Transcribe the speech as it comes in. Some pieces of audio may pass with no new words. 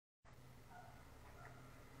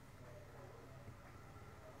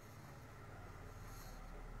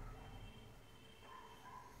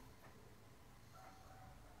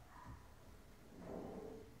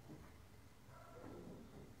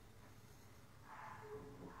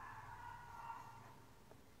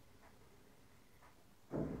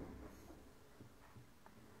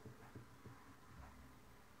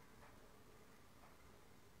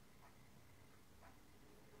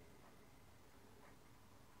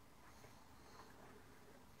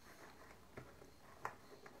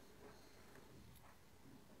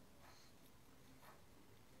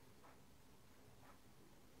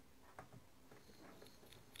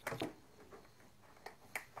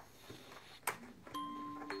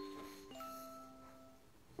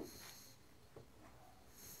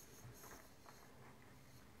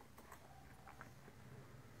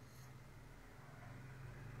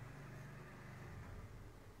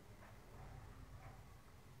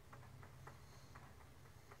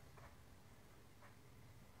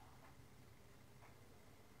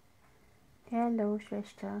Hello,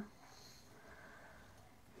 Shrestha.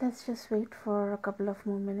 Let's just wait for a couple of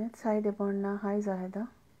more minutes. Hi, Deborna. Hi, Zahida.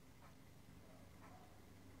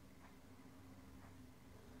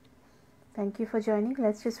 Thank you for joining.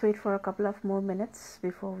 Let's just wait for a couple of more minutes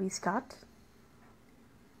before we start.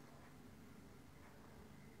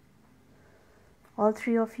 All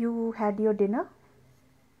three of you had your dinner?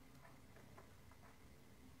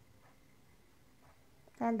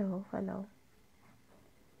 Hello, hello.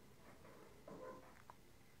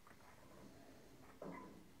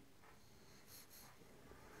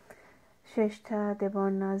 Shrestha,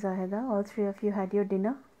 Deborna, Zahida, all three of you had your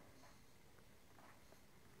dinner?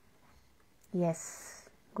 Yes,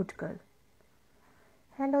 good girl.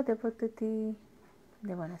 Hello, Debotati.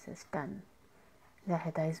 Deborna says done.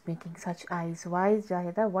 Zahida is making such eyes. Why,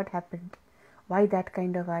 Zahida? What happened? Why that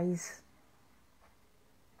kind of eyes?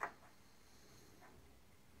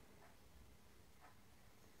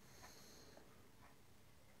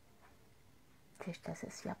 Shrestha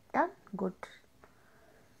says, yep, done. Good.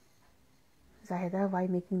 Zahida, why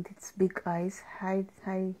making these big eyes? Hi.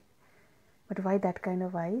 But why that kind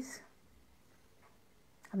of eyes?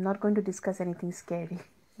 I'm not going to discuss anything scary.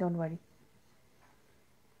 Don't worry.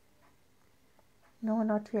 No,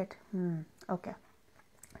 not yet. Okay.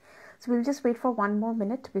 So we'll just wait for one more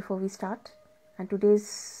minute before we start. And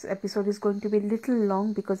today's episode is going to be a little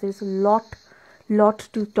long because there's a lot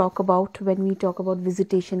to talk about when we talk about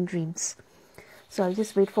visitation dreams. So I'll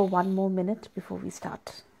just wait for one more minute before we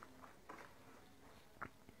start.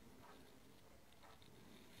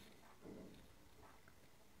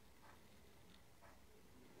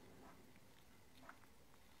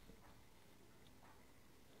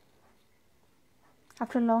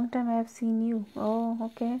 After a long time I have seen you. Oh,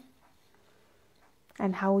 okay.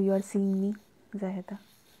 And how you are seeing me, Zahida?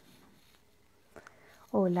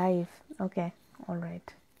 Oh, live. Okay. All right.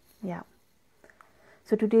 Yeah.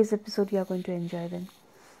 So today's episode you are going to enjoy then.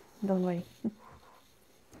 Don't worry.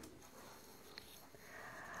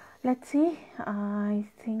 Let's see. I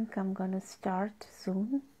think I'm going to start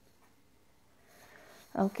soon.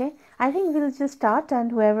 Okay. I think we'll just start and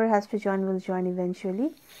whoever has to join will join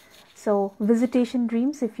eventually. So visitation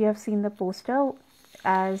dreams, if you have seen the poster,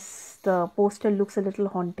 as the poster looks a little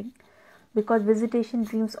haunting, because visitation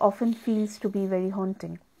dreams often feels to be very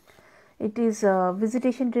haunting. It is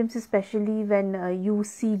visitation dreams, especially when you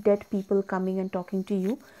see dead people coming and talking to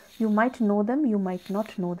you. You might know them, you might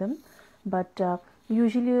not know them, but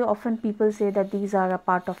usually often people say that these are a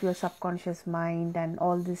part of your subconscious mind and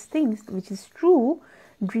all these things, which is true.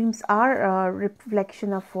 Dreams are a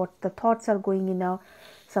reflection of what the thoughts are going in our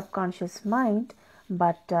subconscious mind,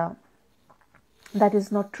 but that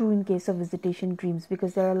is not true in case of visitation dreams,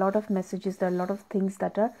 because there are a lot of messages, there are a lot of things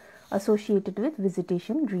that are associated with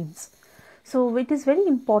visitation dreams. So it is very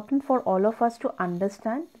important for all of us to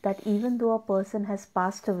understand that even though a person has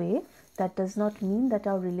passed away, that does not mean that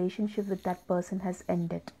our relationship with that person has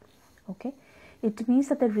ended. Okay, it means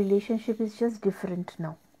that the relationship is just different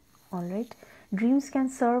now. All right. Dreams can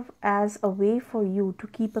serve as a way for you to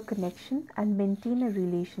keep a connection and maintain a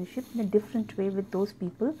relationship in a different way with those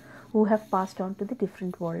people who have passed on to the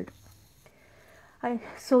different world.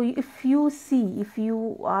 So if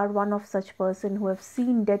you are one of such person who have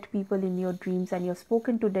seen dead people in your dreams and you have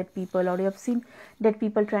spoken to dead people, or you have seen dead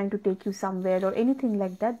people trying to take you somewhere or anything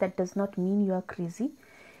like that, that does not mean you are crazy.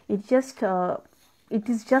 It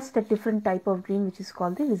is just a different type of dream, which is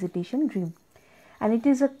called the visitation dream. And it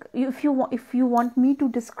is if you want me to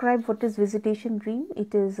describe what is visitation dream,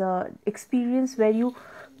 it is a experience where you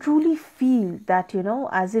truly feel that,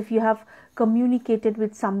 as if you have communicated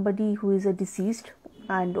with somebody who is a deceased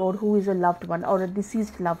and or who is a loved one or a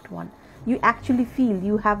deceased loved one. You actually feel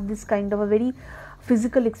you have this kind of a very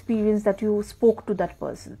physical experience that you spoke to that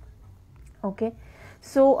person. Okay.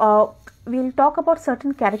 So we'll talk about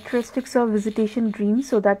certain characteristics of visitation dreams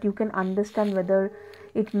so that you can understand whether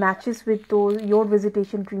it matches with your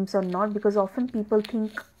visitation dreams or not, because often people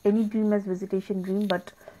think any dream as visitation dream,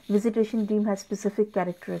 but visitation dream has specific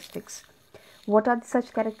characteristics. What are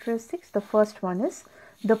such characteristics? The first one is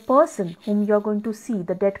the person whom you are going to see,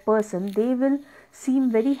 the dead person, they will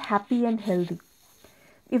seem very happy and healthy.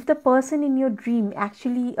 If the person in your dream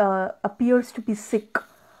actually appears to be sick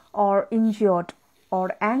or injured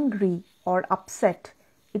or angry or upset,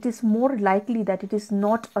 it is more likely that it is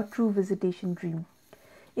not a true visitation dream.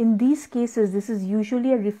 In these cases, this is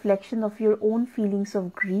usually a reflection of your own feelings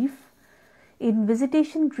of grief. In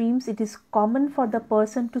visitation dreams, it is common for the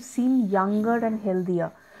person to seem younger and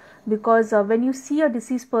healthier, because when you see a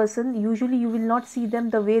deceased person, usually you will not see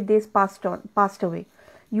them the way they passed away.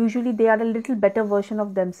 Usually they are a little better version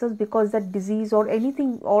of themselves, because that disease or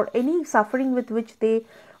anything or any suffering with which they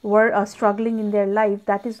were struggling in their life,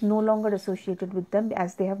 that is no longer associated with them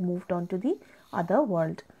as they have moved on to the other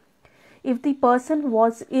world. If the person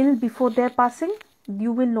was ill before their passing,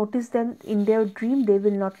 you will notice them in their dream, they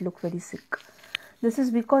will not look very sick. This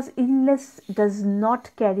is because illness does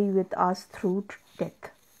not carry with us through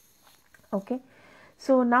death. Okay.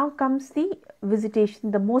 So now comes the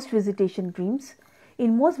visitation, the most visitation dreams.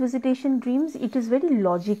 In most visitation dreams, it is very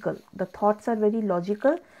logical. The thoughts are very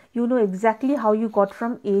logical. You know exactly how you got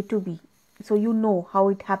from A to B. So you know how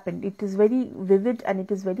it happened. It is very vivid and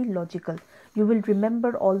it is very logical. You will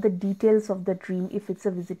remember all the details of the dream if it's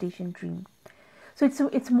a visitation dream. So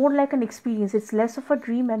it's more like an experience. It's less of a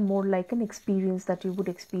dream and more like an experience that you would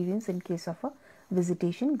experience in case of a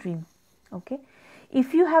visitation dream. Okay.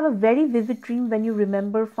 If you have a very vivid dream when you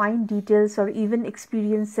remember fine details or even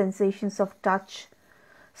experience sensations of touch,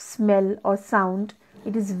 smell or sound,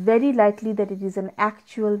 it is very likely that it is an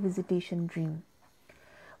actual visitation dream.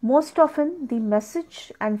 Most often, the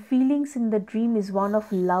message and feelings in the dream is one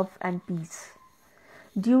of love and peace.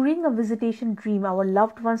 During a visitation dream, our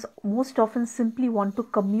loved ones most often simply want to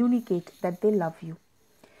communicate that they love you.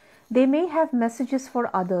 They may have messages for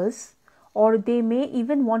others, or they may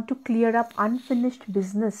even want to clear up unfinished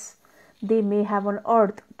business they may have on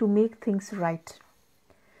earth to make things right.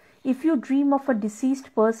 If you dream of a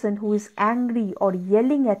deceased person who is angry or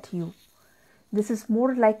yelling at you, this is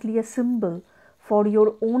more likely a symbol for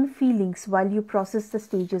your own feelings while you process the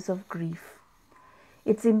stages of grief.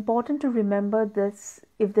 It's important to remember this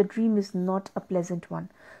if the dream is not a pleasant one.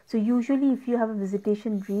 So usually if you have a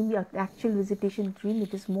visitation dream, an actual visitation dream,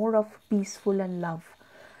 it is more of peaceful and love.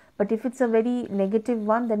 But if it's a very negative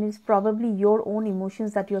one, then it's probably your own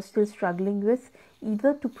emotions that you're still struggling with,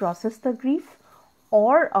 either to process the grief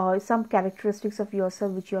or some characteristics of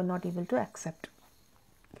yourself which you're not able to accept.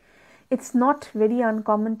 It's not very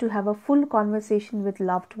uncommon to have a full conversation with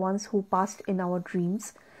loved ones who passed in our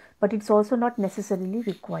dreams, but it's also not necessarily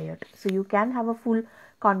required. So you can have a full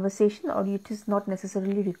conversation, or it is not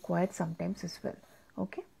necessarily required sometimes as well.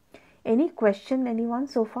 Okay. Any question, anyone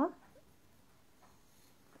so far?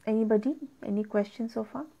 Anybody? Any questions so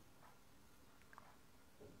far?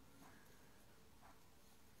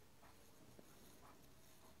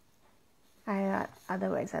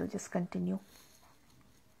 Otherwise, I'll just continue.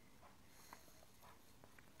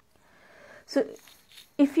 So,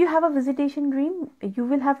 if you have a visitation dream, you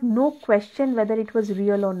will have no question whether it was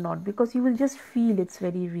real or not, because you will just feel it's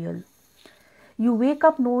very real. You wake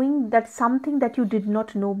up knowing that something that you did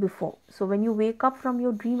not know before. So when you wake up from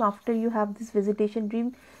your dream after you have this visitation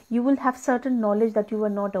dream, you will have certain knowledge that you were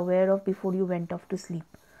not aware of before you went off to sleep.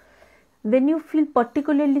 When you feel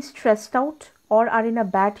particularly stressed out or are in a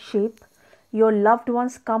bad shape, your loved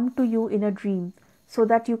ones come to you in a dream so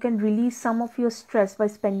that you can release some of your stress by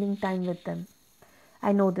spending time with them.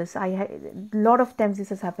 I know this. A lot of times this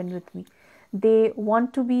has happened with me. They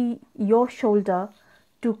want to be your shoulder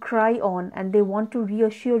to cry on, and they want to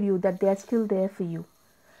reassure you that they are still there for you.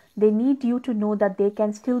 They need you to know that they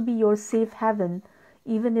can still be your safe haven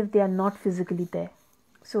even if they are not physically there.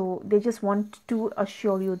 So they just want to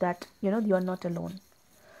assure you that you're not alone.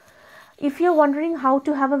 If you're wondering how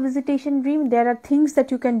to have a visitation dream, there are things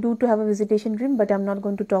that you can do to have a visitation dream, but I'm not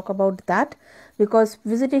going to talk about that because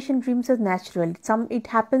visitation dreams are natural.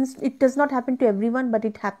 It does not happen to everyone, but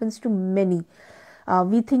it happens to many.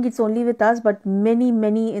 We think it's only with us, but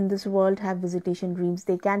many in this world have visitation dreams.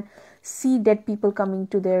 They can see dead people coming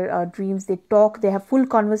to their dreams. They talk, they have full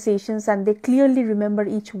conversations, and they clearly remember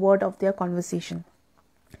each word of their conversation.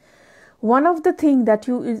 One of the things that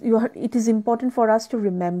it is important for us to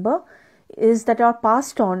remember is that our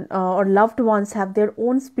passed on or loved ones have their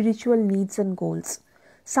own spiritual needs and goals.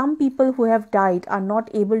 Some people who have died are not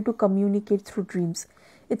able to communicate through dreams.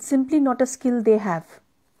 It's simply not a skill they have.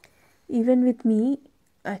 Even with me,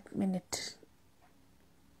 but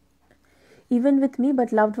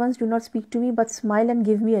loved ones do not speak to me but smile and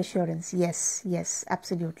give me assurance. Yes,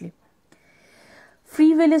 absolutely.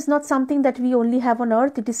 Free will is not something that we only have on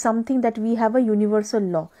earth. It is something that we have a universal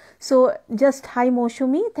law. So just hi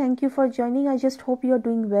Moshumi, thank you for joining. I just hope you are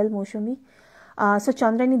doing well, Moshumi. So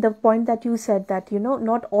Chandrani, the point that you said that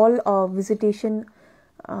not all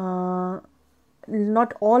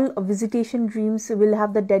visitation dreams will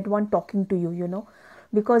have the dead one talking to you,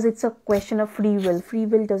 because it's a question of free will. Free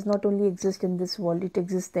will does not only exist in this world, it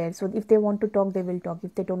exists there. So if they want to talk, they will talk.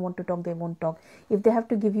 If they don't want to talk, they won't talk. If they have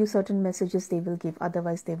to give you certain messages, they will give.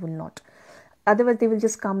 Otherwise, they will not. Otherwise, they will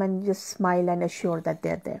just come and just smile and assure that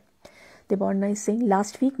they're there. Deborna is saying,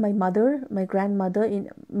 last week my mother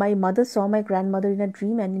saw my grandmother in a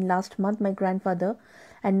dream, and in last month my grandfather,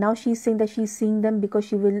 and now she's saying that she's seeing them because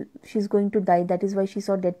she's going to die. That is why she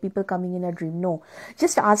saw dead people coming in a dream. No,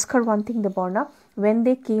 just ask her one thing, Deborna. When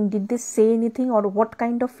they came, did they say anything, or what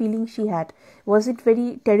kind of feeling she had? Was it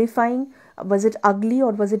very terrifying? Was it ugly,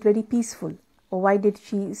 or was it very peaceful? Or why did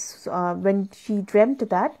she, when she dreamt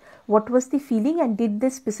that, what was the feeling, and did they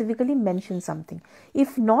specifically mention something?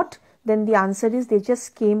 If not, then the answer is they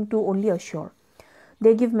just came to only assure.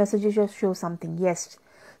 They give messages or show something. Yes.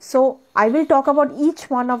 So I will talk about each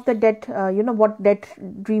one of the death, what death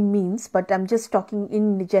dream means, but I'm just talking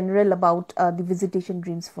in general about the visitation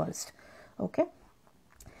dreams first. Okay.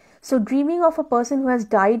 So dreaming of a person who has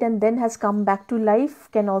died and then has come back to life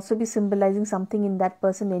can also be symbolizing something in that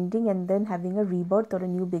person ending and then having a rebirth or a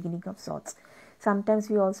new beginning of sorts. Sometimes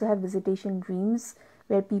we also have visitation dreams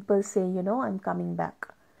where people say, I'm coming back.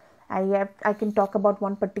 I can talk about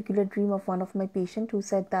one particular dream of one of my patients who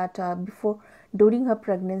said that during her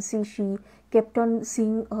pregnancy, she kept on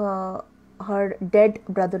seeing her dead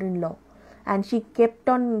brother-in-law, and she kept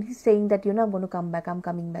on saying that, I'm going to come back, I'm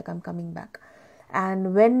coming back, I'm coming back.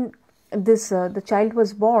 And when the child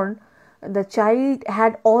was born, the child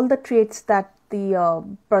had all the traits that the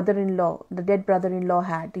dead brother-in-law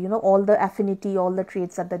had, all the affinity, all the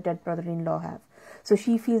traits that the dead brother-in-law have. So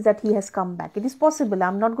she feels that he has come back. It is possible.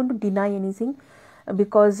 I'm not going to deny anything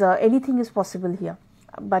because anything is possible here.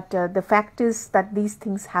 But the fact is that these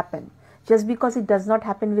things happen. Just because it does not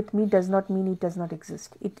happen with me does not mean it does not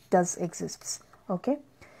exist. It does exists. Okay.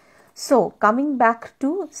 So coming back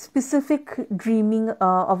to specific dreaming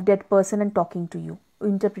of dead person and talking to you,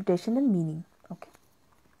 interpretation and meaning. Okay.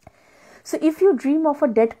 So if you dream of a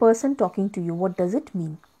dead person talking to you, what does it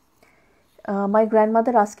mean? My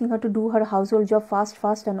grandmother asking her to do her household job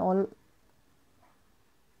fast and all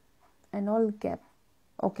gap.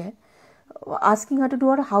 Okay. Asking her to do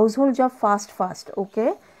her household job fast.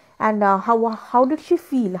 Okay. And how did she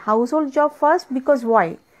feel? Household job fast because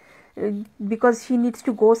why? Because she needs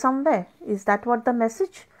to go somewhere. Is that what the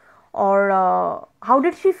message? Or how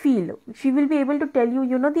did she feel? She will be able to tell you,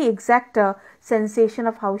 the exact sensation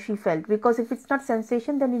of how she felt. Because if it's not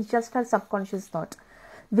sensation, then it's just her subconscious thought.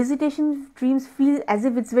 Visitation dreams feel as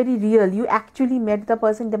if it's very real. You actually met the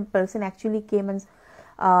person actually came and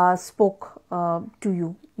spoke to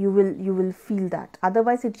you. You will feel that.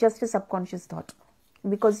 Otherwise, it's just a subconscious thought.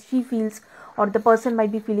 Because she feels, or the person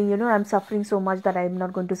might be feeling, I'm suffering so much that I'm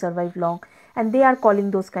not going to survive long. And they are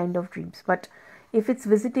calling those kind of dreams. But if it's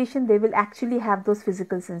visitation, they will actually have those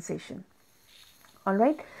physical sensation.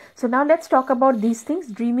 Alright. So now let's talk about these things.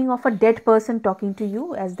 Dreaming of a dead person talking to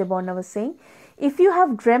you, as Deborna was saying. If you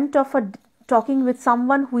have dreamt of talking with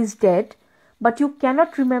someone who is dead, but you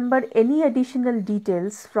cannot remember any additional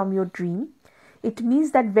details from your dream, it means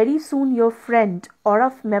that very soon your friend or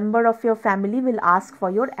a member of your family will ask for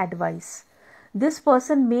your advice. This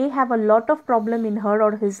person may have a lot of problem in her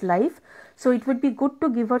or his life, so it would be good to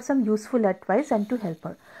give her some useful advice and to help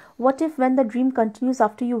her. What if when the dream continues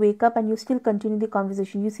after you wake up and you still continue the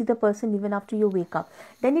conversation, you see the person even after you wake up?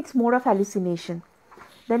 Then it's more of hallucination.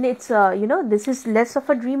 Then it's, this is less of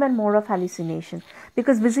a dream and more of hallucination,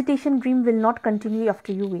 because visitation dream will not continue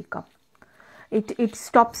after you wake up. It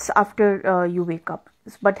stops after you wake up.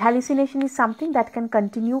 But hallucination is something that can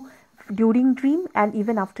continue during dream and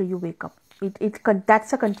even after you wake up.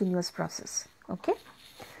 That's a continuous process. Okay.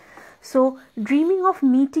 So dreaming of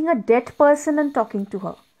meeting a dead person and talking to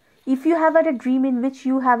her. If you have had a dream in which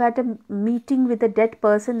you have had a meeting with a dead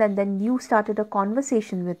person and then you started a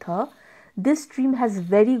conversation with her, this dream has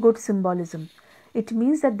very good symbolism. It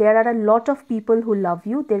means that there are a lot of people who love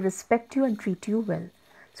you, they respect you and treat you well.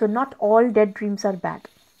 So not all dead dreams are bad.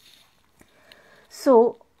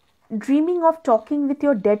 So dreaming of talking with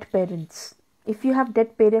your dead parents. If you have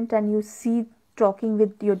dead parent and you see talking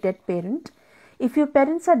with your dead parent, if your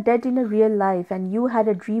parents are dead in a real life and you had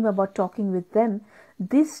a dream about talking with them,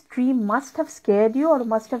 this dream must have scared you or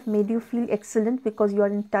must have made you feel excellent because you are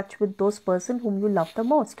in touch with those person whom you love the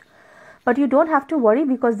most. But you don't have to worry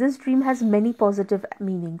because this dream has many positive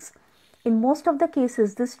meanings. In most of the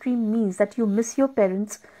cases, this dream means that you miss your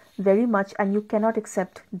parents very much and you cannot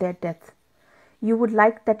accept their death. You would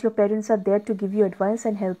like that your parents are there to give you advice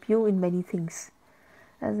and help you in many things.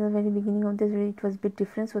 At the very beginning of this, it was a bit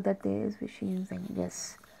different, so that there is wishing.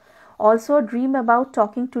 Yes. Also, a dream about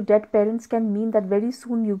talking to dead parents can mean that very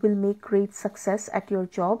soon you will make great success at your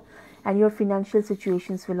job and your financial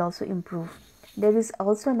situations will also improve. There is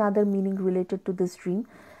also another meaning related to this dream.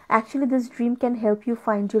 Actually, this dream can help you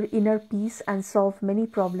find your inner peace and solve many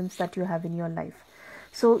problems that you have in your life.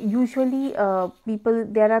 So usually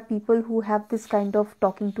there are people who have this kind of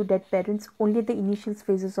talking to dead parents only at the initial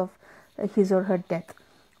phases of his or her death.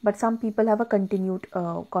 But some people have a continued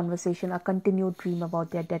conversation, a continued dream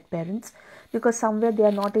about their dead parents, because somewhere they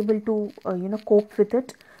are not able to cope with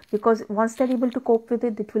it, because once they're able to cope with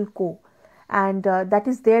it, it will go. And that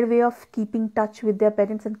is their way of keeping touch with their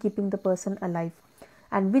parents and keeping the person alive,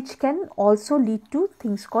 and which can also lead to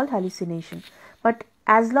things called hallucination. But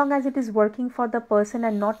as long as it is working for the person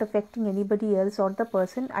and not affecting anybody else or the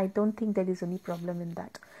person, I don't think there is any problem in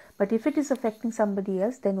that. But if it is affecting somebody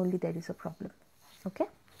else, then only there is a problem. Okay.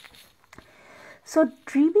 So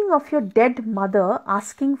dreaming of your dead mother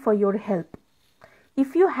asking for your help.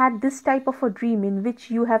 If you had this type of a dream in which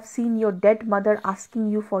you have seen your dead mother asking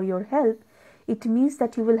you for your help, it means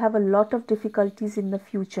that you will have a lot of difficulties in the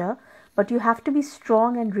future, but you have to be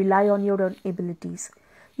strong and rely on your own abilities.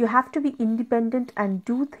 You have to be independent and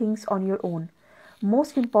do things on your own.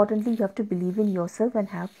 Most importantly, you have to believe in yourself and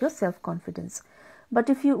have your self-confidence. But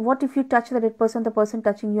what if you touch the dead person, the person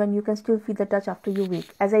touching you, and you can still feel the touch after you wake?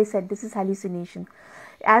 As I said, this is hallucination.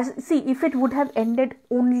 If it would have ended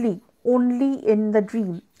only in the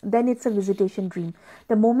dream, then it's a visitation dream.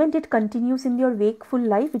 The moment it continues in your wakeful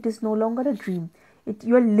life, it is no longer a dream.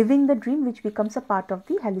 You are living the dream, which becomes a part of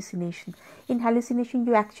the hallucination. In hallucination,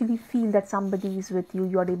 you actually feel that somebody is with you.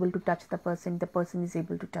 You are able to touch the person is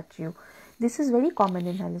able to touch you. This is very common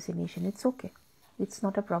in hallucination. It's okay. It's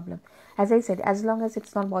not a problem. As I said, as long as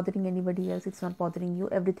it's not bothering anybody else, it's not bothering you,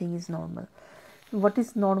 everything is normal. What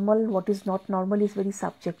is normal, what is not normal is very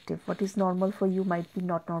subjective. What is normal for you might be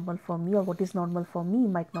not normal for me, or what is normal for me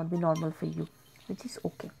might not be normal for you, which is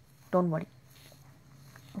okay. Don't worry.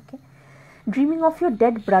 Okay. Dreaming of your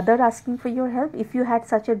dead brother asking for your help. If you had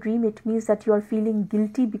such a dream, it means that you are feeling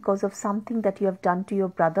guilty because of something that you have done to your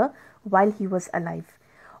brother while he was alive.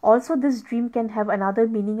 Also, this dream can have another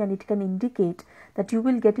meaning, and it can indicate that you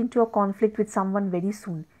will get into a conflict with someone very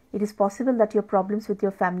soon. It is possible that you have problems with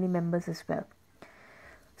your family members as well.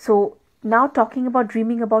 So now talking about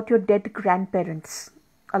dreaming about your dead grandparents.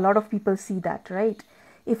 A lot of people see that, right?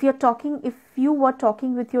 If you were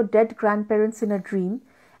talking with your dead grandparents in a dream,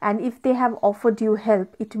 and if they have offered you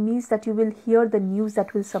help, it means that you will hear the news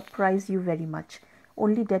that will surprise you very much.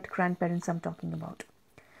 Only dead grandparents I'm talking about.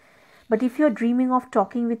 But if you're dreaming of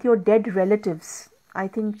talking with your dead relatives, I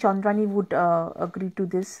think Chandrani would agree to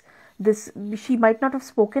this. She might not have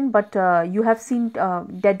spoken, but you have seen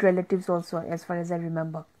dead relatives also, as far as I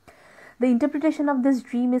remember. The interpretation of this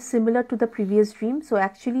dream is similar to the previous dream. So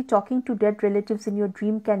actually talking to dead relatives in your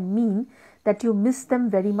dream can mean that you miss them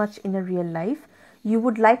very much in a real life. You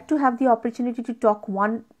would like to have the opportunity to talk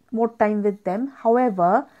one more time with them.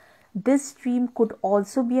 However, this dream could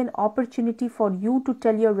also be an opportunity for you to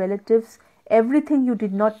tell your relatives everything you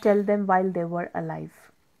did not tell them while they were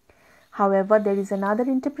alive. However, there is another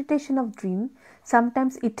interpretation of dream.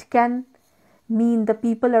 Sometimes it can mean the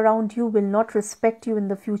people around you will not respect you in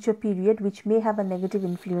the future period, which may have a negative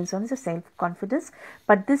influence on your self-confidence.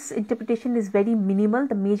 But this interpretation is very minimal.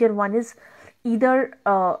 The major one is either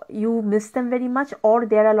you miss them very much, or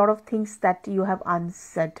there are a lot of things that you have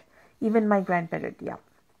unsaid. Even my grandparent, yeah.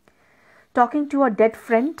 Talking to a dead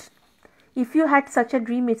friend. If you had such a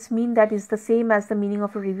dream, it's mean that is the same as the meaning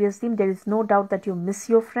of a previous dream. There is no doubt that you miss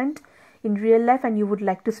your friend in real life and you would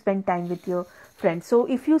like to spend time with your friend. So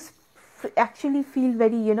if you actually feel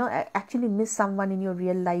very, actually miss someone in your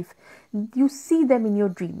real life, you see them in your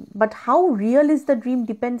dream. But how real is the dream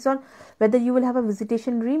depends on whether you will have a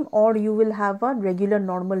visitation dream or you will have a regular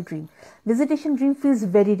normal dream. Visitation dream feels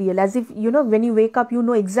very real, as if, when you wake up, you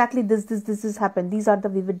know exactly this has happened. These are the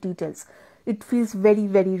vivid details. It feels very,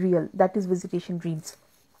 very real. That is visitation dreams.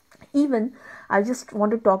 Even, I just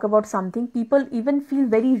want to talk about something. People even feel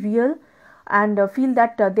very real and feel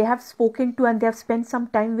that they have spoken to and they have spent some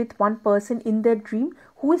time with one person in their dream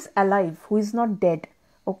who is alive, who is not dead.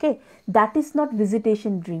 Okay, that is not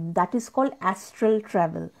visitation dream. That is called astral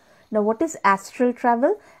travel. Now, what is astral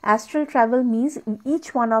travel? Astral travel means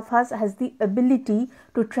each one of us has the ability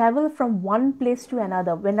to travel from one place to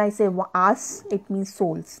another. When I say us, it means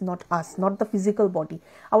souls, not us, not the physical body.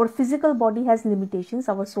 Our physical body has limitations.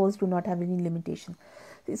 Our souls do not have any limitation.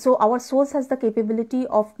 So our souls has the capability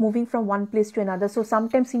of moving from one place to another. So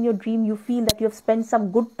sometimes in your dream, you feel that you have spent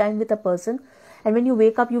some good time with a person. And when you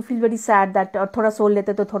wake up, you feel very sad that thoda soul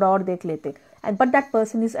lete to thoda aur dekh lete. But that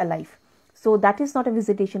person is alive. So that is not a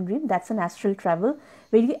visitation dream. That's an astral travel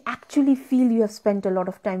where you actually feel you have spent a lot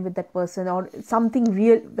of time with that person or something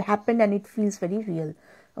real happened and it feels very real.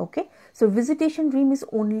 Okay. So visitation dream is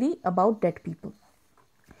only about dead people.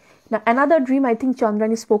 Now, another dream I think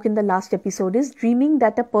Chandrani spoke in the last episode is dreaming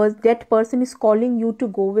that that person is calling you to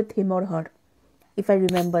go with him or her, if I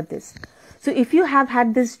remember this. So if you have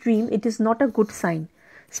had this dream, it is not a good sign,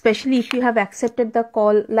 especially if you have accepted the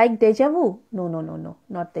call, like deja vu. No,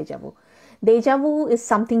 not deja vu. Deja vu is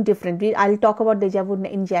something different. I'll talk about deja vu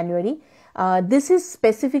in January. This is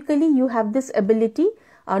specifically, you have this ability.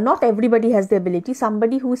 Not everybody has the ability.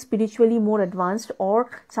 Somebody who is spiritually more advanced, or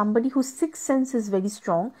somebody whose sixth sense is very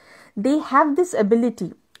strong, they have this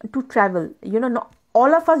ability to travel. Not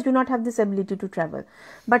all of us do not have this ability to travel,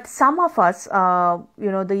 but some of us,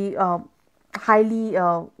 the highly,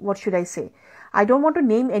 what should I say? I don't want to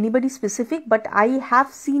name anybody specific, but I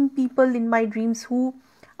have seen people in my dreams who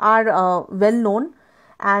are well known,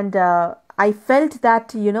 and I felt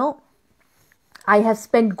that, I have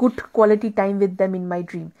spent good quality time with them in my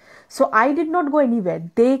dream. So I did not go anywhere.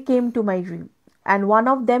 They came to my dream. And one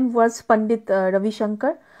of them was Pandit Ravi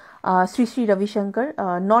Shankar, Sri Ravi Shankar,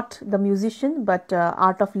 not the musician, but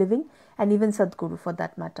Art of Living, and even Sadhguru for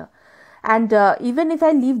that matter. And even if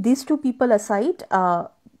I leave these two people aside,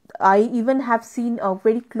 I even have seen a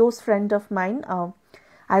very close friend of mine.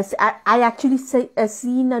 I actually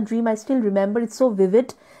seen a dream. I still remember. It's so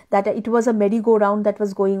vivid that it was a merry-go-round that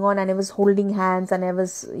was going on, and I was holding hands, and I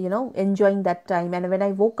was, enjoying that time. And when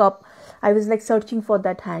I woke up, I was like searching for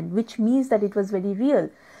that hand, which means that it was very real.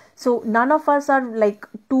 So none of us are like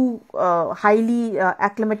too highly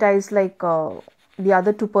acclimatized like the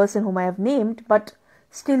other two person whom I have named, but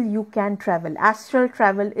still you can travel. Astral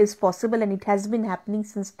travel is possible, and it has been happening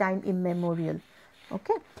since time immemorial.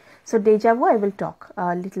 Okay. So deja vu, I will talk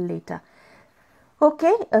a little later.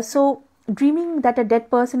 Okay. So dreaming that a dead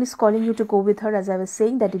person is calling you to go with her, as I was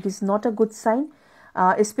saying, that it is not a good sign,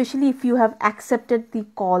 especially if you have accepted the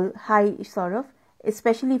call. Hi, Saurav.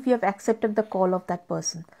 Especially if you have accepted the call of that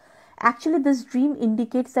person. Actually, this dream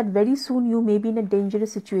indicates that very soon you may be in a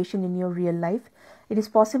dangerous situation in your real life. It is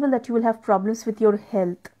possible that you will have problems with your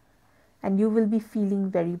health, and you will be feeling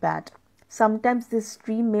very bad. Sometimes this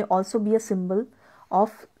dream may also be a symbol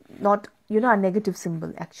of not, a negative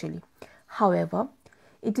symbol actually. However,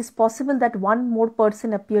 it is possible that one more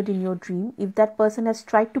person appeared in your dream. If that person has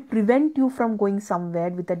tried to prevent you from going somewhere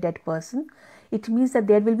with a dead person, it means that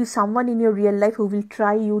there will be someone in your real life who will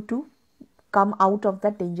try you to come out of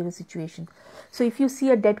that dangerous situation. So if you see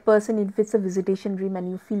a dead person, if it's a visitation dream and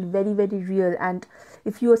you feel very, very real, and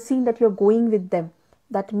if you are seeing that you're going with them,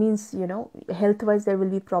 that means, health wise there will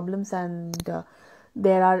be problems, and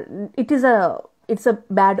it's a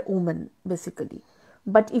bad omen basically.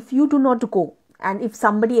 But if you do not go, and if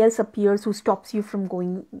somebody else appears who stops you from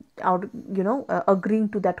going out, agreeing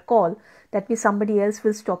to that call, that means somebody else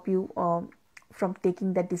will stop you from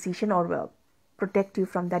taking that decision, or protect you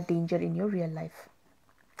from that danger in your real life.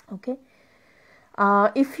 Okay.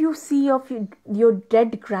 If you see of your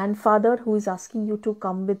dead grandfather who is asking you to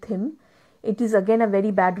come with him, it is again a very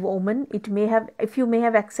bad omen. If you may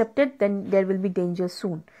have accepted, then there will be danger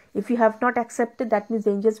soon. If you have not accepted, that means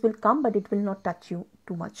dangers will come, but it will not touch you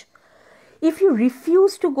too much. If you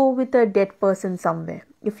refuse to go with a dead person somewhere,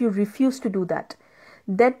 if you refuse to do that,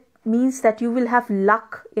 that means that you will have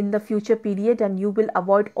luck in the future period, and you will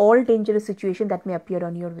avoid all dangerous situations that may appear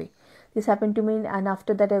on your way. This happened to me, and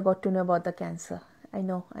after that I got to know about the cancer. I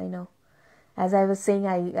know. As I was saying,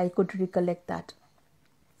 I could recollect that.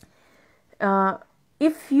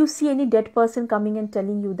 If you see any dead person coming and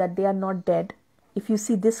telling you that they are not dead, if you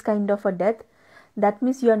see this kind of a death, that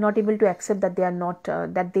means you are not able to accept that they are not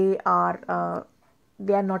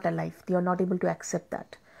alive. You are not able to accept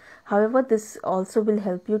that. However, this also will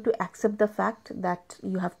help you to accept the fact that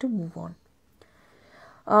you have to move on.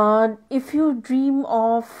 If you dream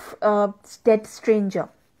of a dead stranger,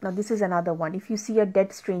 now this is another one. If you see a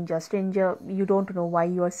dead stranger, you don't know why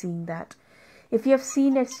you are seeing that. If you have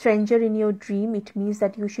seen a stranger in your dream, it means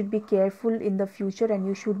that you should be careful in the future, and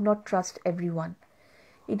you should not trust everyone.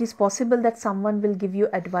 It is possible that someone will give you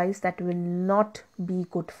advice that will not be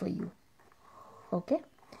good for you. Okay?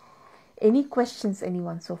 Any questions,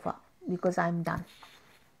 anyone so far? Because I'm done.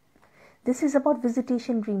 This is about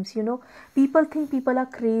visitation dreams. People think people are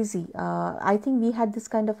crazy. I think we had this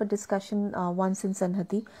kind of a discussion once in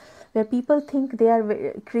Sanhati, where people think they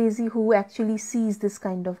are crazy who actually sees this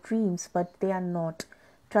kind of dreams, but they are not.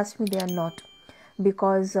 Trust me, they are not.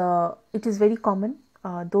 Because it is very common.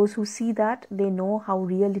 Those who see that, they know how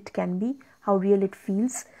real it can be, how real it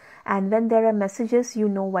feels. And when there are messages, you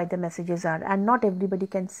know why the messages are. And not everybody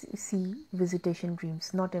can see visitation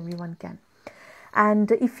dreams. Not everyone can.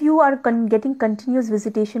 And if you are getting continuous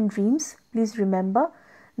visitation dreams, please remember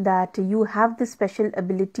that you have this special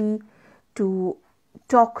ability to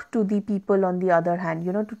talk to the people on the other hand,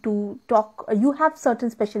 to talk. You have certain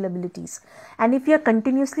special abilities, and if you're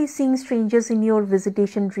continuously seeing strangers in your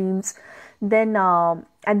visitation dreams, then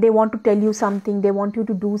and they want to tell you something, they want you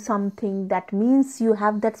to do something, that means you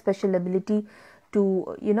have that special ability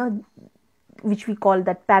to, which we call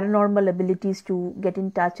that paranormal abilities, to get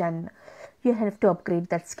in touch, and you have to upgrade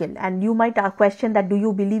that skill. And you might question that, do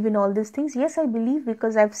you believe in all these things? Yes, I believe,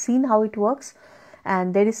 because I've seen how it works,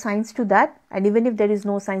 and there is science to that. And even if there is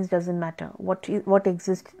no science, doesn't matter. What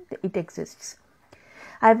exists, it exists.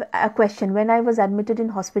 I have a question. When I was admitted in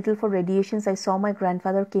hospital for radiations, I saw my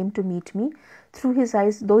grandfather came to meet me. Through his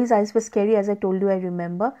eyes, though his eyes were scary, as I told you, I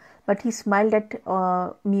remember, but he smiled at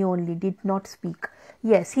me only, did not speak.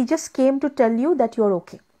 Yes, he just came to tell you that you're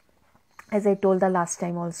okay. As I told the last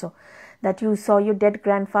time also, that you saw your dead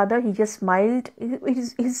grandfather, he just smiled.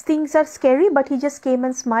 His things are scary, but he just came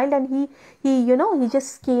and smiled, and he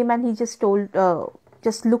just came and he just told,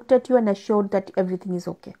 just looked at you and assured that everything is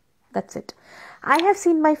okay. That's it. I have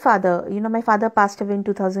seen my father. My father passed away in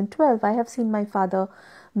 2012. I have seen my father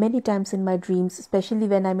many times in my dreams, especially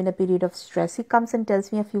when I'm in a period of stress. He comes and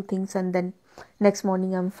tells me a few things, and then next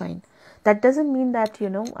morning I'm fine. That doesn't mean that,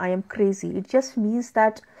 I am crazy. It just means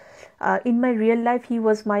that in my real life, he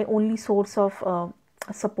was my only source of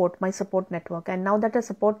support, my support network. And now that the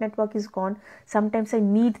support network is gone, sometimes I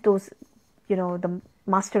need those, the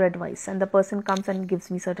master advice, and the person comes and gives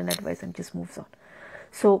me certain advice and just moves on.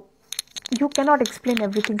 So you cannot explain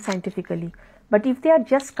everything scientifically, but if they are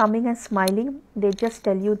just coming and smiling, they just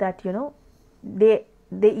tell you that,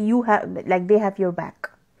 they have your back.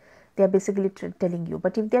 They are basically telling you.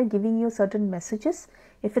 But if they are giving you certain messages,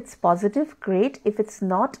 if it's positive, great. If it's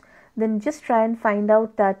not, then just try and find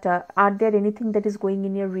out that are there anything that is going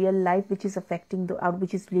in your real life which is affecting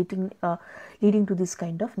which is leading to this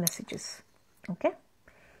kind of messages. Okay.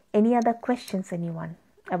 Any other questions, anyone,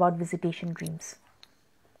 about visitation dreams?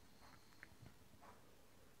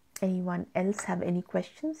 Anyone else have any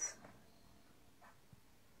questions?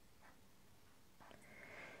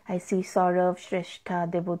 I see Saurav,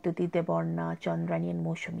 Shrestha, Devotati, Deborna, Chandrani and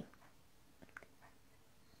Moshami.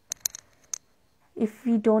 If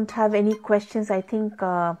we don't have any questions, I think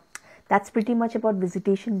that's pretty much about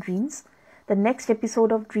visitation dreams. The next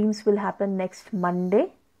episode of Dreams will happen next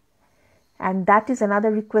Monday. And that is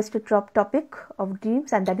another requested topic of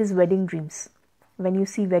dreams, and that is wedding dreams. When you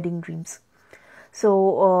see wedding dreams.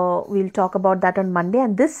 So we'll talk about that on Monday.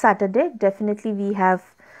 And this Saturday, definitely we have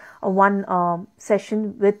one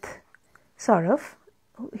session with Saurav,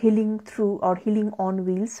 healing through or healing on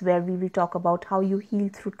wheels, where we will talk about how you heal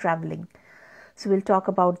through traveling. So we'll talk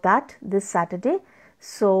about that this Saturday.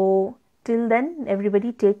 So till then,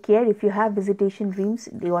 everybody take care. If you have visitation dreams,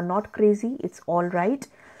 you are not crazy. It's all right.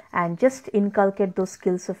 And just inculcate those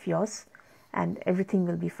skills of yours, and everything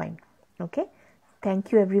will be fine. Okay.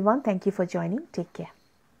 Thank you, everyone. Thank you for joining. Take care.